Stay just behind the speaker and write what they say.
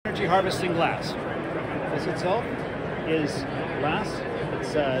energy harvesting glass. This itself is glass.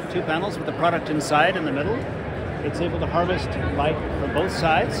 It's 2 panels with the product inside in the middle. It's able to harvest light from both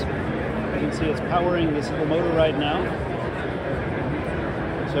sides. You can see it's powering this little motor right now.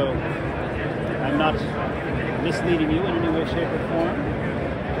 So I'm not misleading you in any way, shape, or form.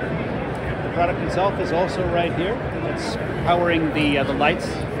 The product itself is also right here. It's powering the lights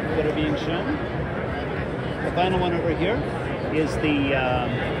that are being shown. The final one over here is the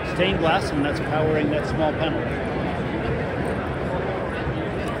stained glass, and that's powering that small panel.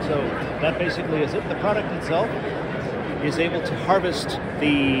 So that basically is it. The product itself is able to harvest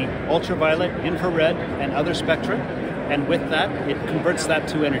the ultraviolet, infrared, and other spectra, and with that, it converts that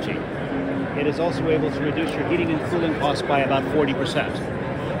to energy. It is also able to reduce your heating and cooling costs by about 40%.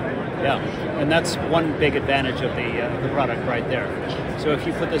 Yeah, and that's one big advantage of the product right there. So if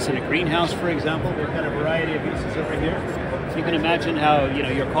you put this in a greenhouse, for example, we've got a variety of uses over here. So you can imagine how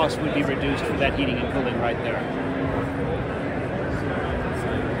your cost would be reduced for that heating and cooling right there.